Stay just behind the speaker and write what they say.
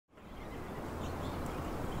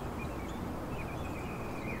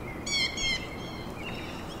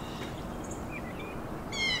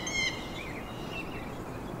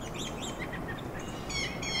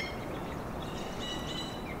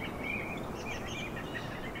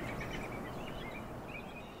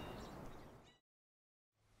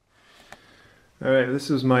Alright, this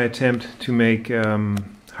is my attempt to make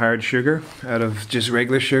hard sugar out of just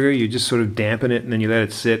regular sugar. You just sort of dampen it and then you let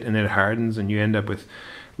it sit and then it hardens and you end up with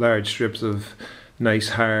large strips of nice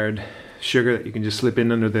hard sugar that you can just slip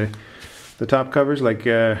in under the top covers like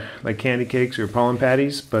candy cakes or pollen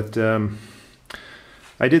patties. But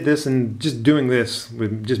I did this, and just doing this,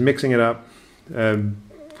 with just mixing it up, adding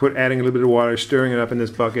a little bit of water, stirring it up in this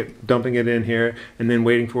bucket, dumping it in here, and then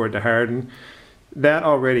waiting for it to harden. That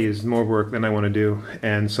already is more work than I want to do,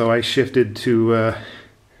 and so I shifted to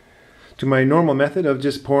my normal method of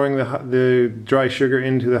just pouring the dry sugar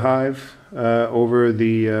into the hive over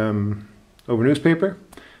newspaper,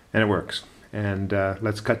 and it works. And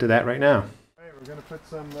let's cut to that right now. All right, we're going to put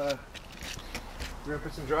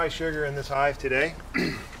some dry sugar in this hive today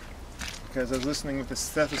because I was listening with the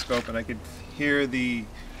stethoscope and I could hear the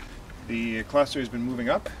cluster has been moving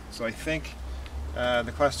up. So I think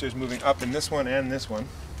the cluster is moving up in this one and this one.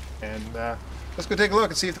 And let's go take a look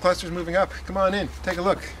and see if the cluster is moving up. Come on in, take a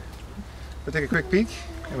look. We'll take a quick peek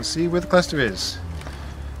and we'll see where the cluster is.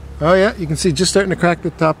 Oh yeah, you can see just starting to crack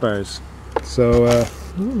the top bars. So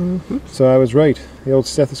so I was right. The old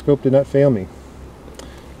stethoscope did not fail me.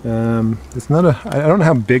 It's not I don't know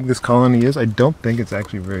how big this colony is. I don't think it's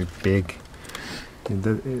actually very big.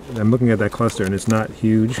 I'm looking at that cluster and it's not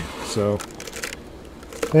huge. So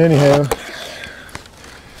anyhow,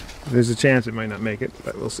 there's a chance it might not make it,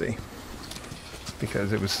 but we'll see.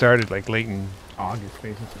 Because it was started like late in August,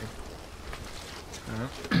 basically.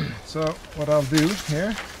 So what I'll do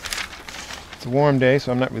here, it's a warm day,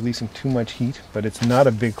 so I'm not releasing too much heat, but it's not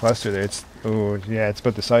a big cluster there. It's it's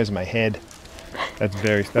about the size of my head. That's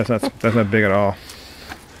not big at all.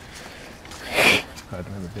 I don't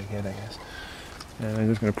have a big head, I guess. And I'm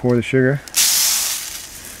just going to pour the sugar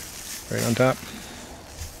right on top.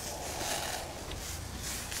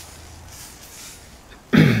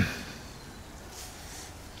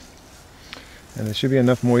 And there should be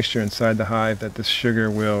enough moisture inside the hive that this sugar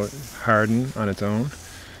will harden on its own,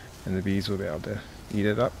 and the bees will be able to eat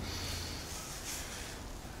it up.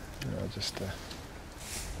 And I'll just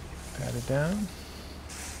pat it down.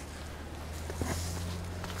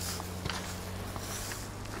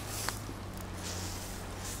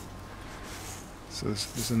 So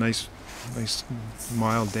this is a nice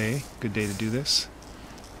mild day, good day to do this.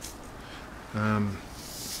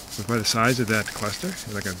 So by the size of that cluster,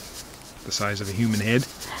 like the size of a human head,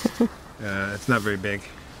 it's not very big,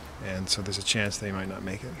 and so there's a chance they might not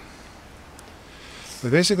make it.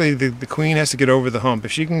 But basically the queen has to get over the hump.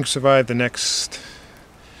 If she can survive the next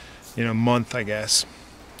month, I guess,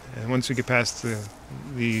 and once we get past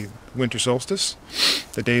the winter solstice,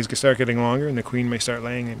 the days start getting longer and the queen may start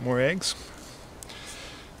laying more eggs.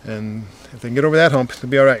 And if they can get over that hump, they'll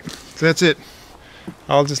be alright. So that's it.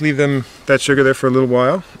 I'll just leave that sugar there for a little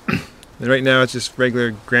while. And right now it's just regular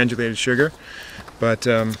granulated sugar, but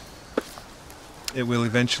it will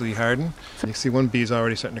eventually harden. You can see one bee is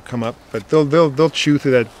already starting to come up, but they'll chew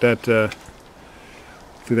through that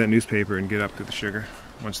newspaper and get up to the sugar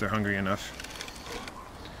once they're hungry enough.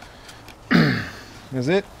 That's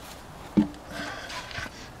it. I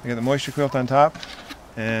got the moisture quilt on top,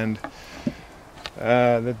 and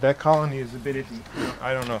that colony is a bit iffy.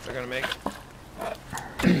 I don't know if they're going to make it.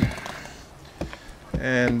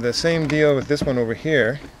 And the same deal with this one over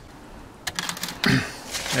here.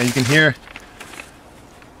 Now you can hear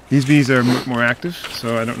these bees are more active,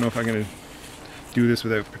 so I don't know if I'm going to do this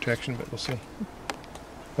without protection, but we'll see.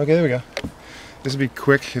 Okay, there we go. This will be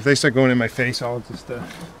quick. If they start going in my face, I'll just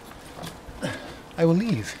I will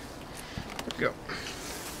leave. There we go.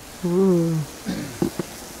 Ooh.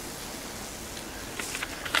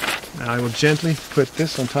 Now I will gently put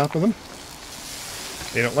this on top of them.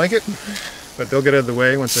 They don't like it, but they'll get out of the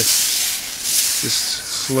way once I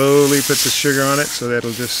just slowly put the sugar on it so that it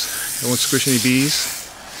won't squish any bees.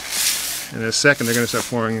 And in a second they're going to start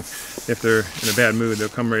pouring. If they're in a bad mood, they'll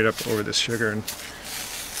come right up over this sugar and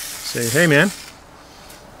say, "Hey man,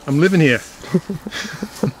 I'm living here."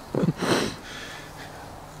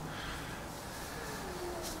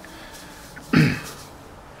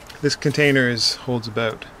 This container holds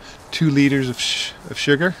about 2 liters of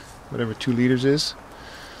sugar, whatever 2 liters is.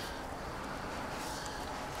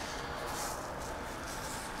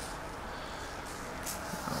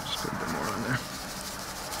 I'll just put a bit more on there.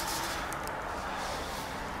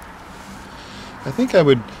 I think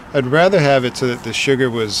I'd rather have it so that the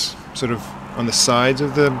sugar was sort of on the sides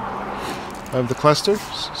of the cluster,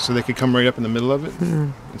 so they could come right up in the middle of it.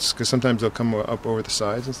 It's because sometimes they'll come up over the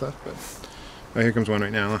sides and stuff. But oh, here comes one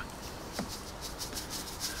right now.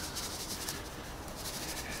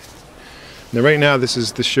 Now right now the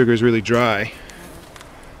sugar is really dry,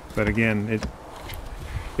 but again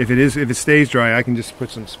if it stays dry, I can just put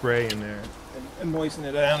some spray in there and moisten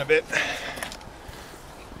it down a bit.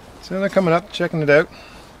 So they're coming up, checking it out.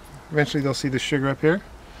 Eventually they'll see the sugar up here,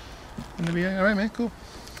 and they'll be all right, man. Cool.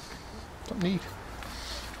 Something neat.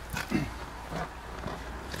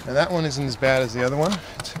 Now that one isn't as bad as the other one.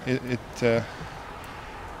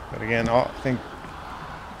 But again, I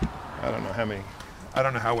don't know how many. I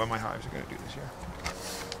don't know how well my hives are going to do this year.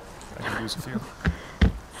 I can lose a few.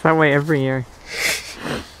 It's that way every year.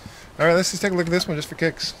 All right, let's just take a look at this one just for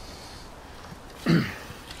kicks.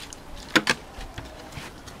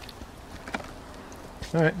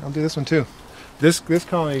 All right, I'll do this one too. This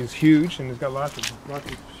colony is huge and it's got lots of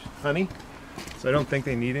honey, so I don't think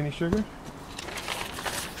they need any sugar.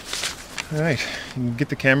 All right, you can get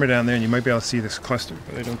the camera down there and you might be able to see this cluster,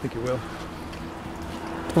 but I don't think you will.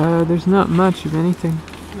 There's not much of anything.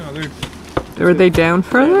 No, they're. Are they down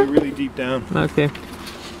further? They're really deep down. Okay.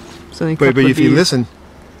 So but if you listen,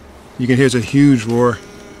 you can hear it's a huge roar.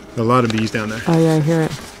 A lot of bees down there. Oh yeah, I hear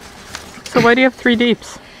it. So why do you have 3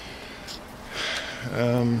 deeps?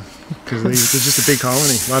 Because they're just a big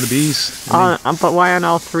colony, a lot of bees. But why on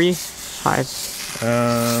all 3 hives?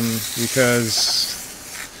 Because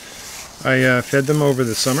I fed them over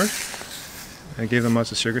the summer. I gave them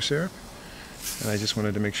lots of sugar syrup, and I just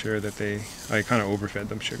wanted to make sure that I kind of overfed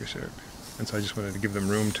them sugar syrup, and so I just wanted to give them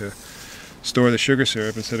room to store the sugar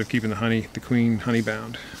syrup instead of keeping the queen honey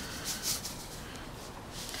bound.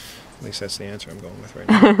 At least that's the answer I'm going with right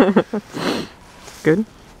now. Good.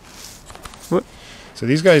 What? So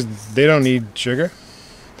these guys, they don't need sugar,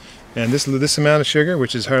 and this amount of sugar,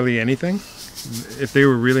 which is hardly anything, if they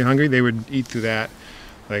were really hungry, they would eat through that.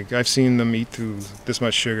 Like I've seen them eat through this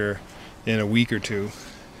much sugar in a week or two,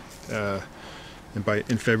 in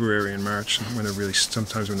February and March, when they're really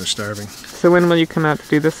sometimes when they're starving. So when will you come out to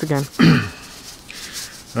do this again?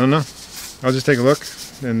 I don't know. I'll just take a look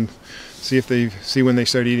and see when they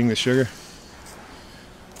start eating the sugar.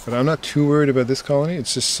 But I'm not too worried about this colony.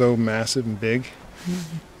 It's just so massive and big,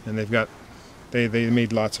 and they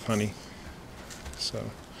made lots of honey. So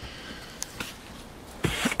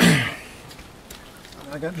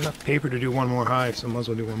I got enough paper to do one more hive, so I might as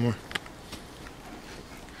well do one more.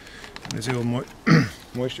 There's a little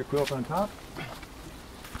moisture quilt on top.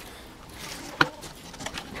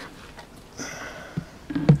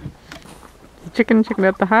 Checking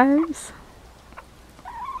out the hives.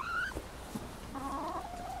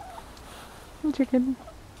 Chicken.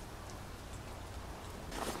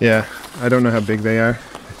 Yeah, I don't know how big they are.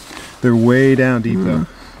 They're way down deep though.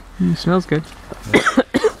 Smells good. Yeah.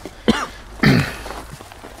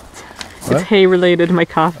 It's hay related, my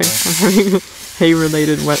coughing. I'm having hay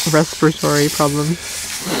related respiratory problems.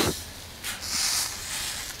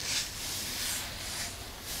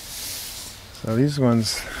 So these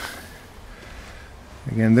ones,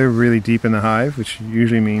 again, they're really deep in the hive, which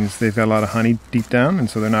usually means they've got a lot of honey deep down, and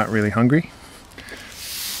so they're not really hungry.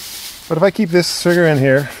 But if I keep this sugar in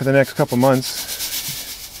here for the next couple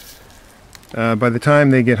months, by the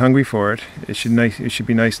time they get hungry for it, it should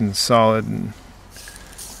be nice and solid and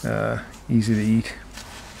easy to eat.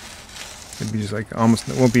 It'd be just like it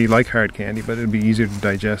won't be like hard candy, but it'd be easier to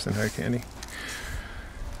digest than hard candy.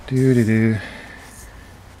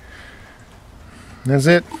 That's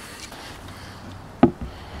it.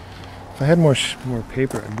 If I had more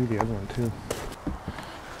paper, I'd do the other one too.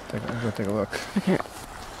 I'm gonna take a look. Okay.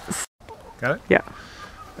 Got it? Yeah.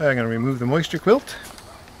 I'm gonna remove the moisture quilt.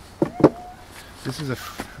 This is a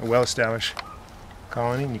well-established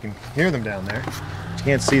colony, and you can hear them down there. You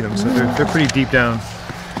can't see them, so they're pretty deep down.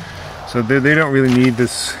 So they don't really need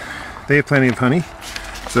this. They have plenty of honey.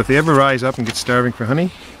 So if they ever rise up and get starving for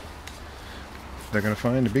honey, they're gonna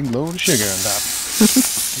find a big load of sugar on top.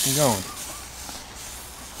 Keep them going.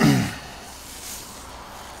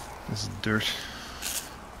 This is dirt.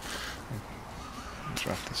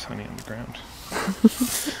 Drop this honey on the ground.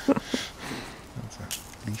 That's a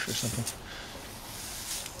leaf or something.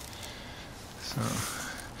 So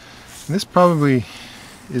this probably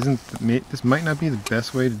isn't. This might not be the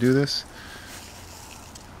best way to do this.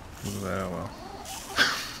 Oh well.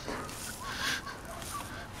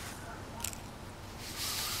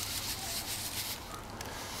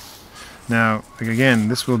 Now, again,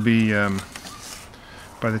 this will be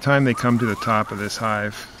by the time they come to the top of this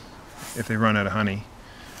hive, if they run out of honey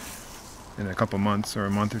in a couple months or a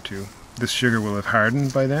month or two, this sugar will have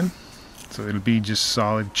hardened by then. So it'll be just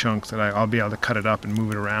solid chunks that I'll be able to cut it up and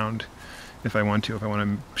move it around if I want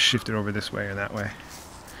to shift it over this way or that way.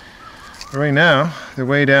 But right now, they're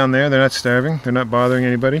way down there. They're not starving. They're not bothering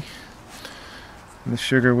anybody. And the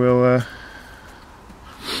sugar will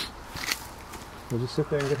just sit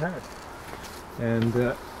there and get hard. And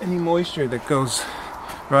any moisture that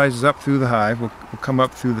rises up through the hive will come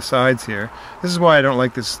up through the sides here. This is why I don't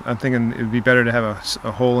like this. I'm thinking it would be better to have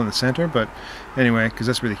a hole in the center, but anyway, because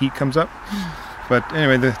that's where the heat comes up. But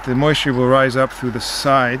anyway, the moisture will rise up through the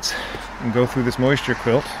sides and go through this moisture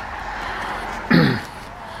quilt.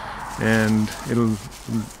 And it'll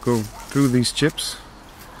go through these chips,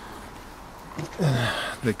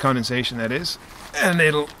 the condensation that is, and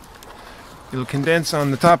it'll condense on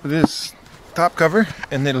the top of this top cover,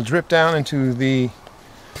 and it'll drip down into the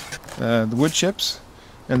wood chips,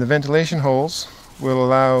 and the ventilation holes will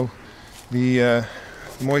allow the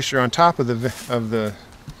moisture on top of the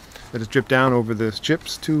that has dripped down over the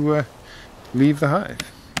chips to leave the hive,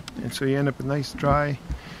 and so you end up with nice, dry,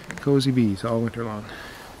 cozy bees all winter long.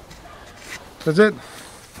 That's it.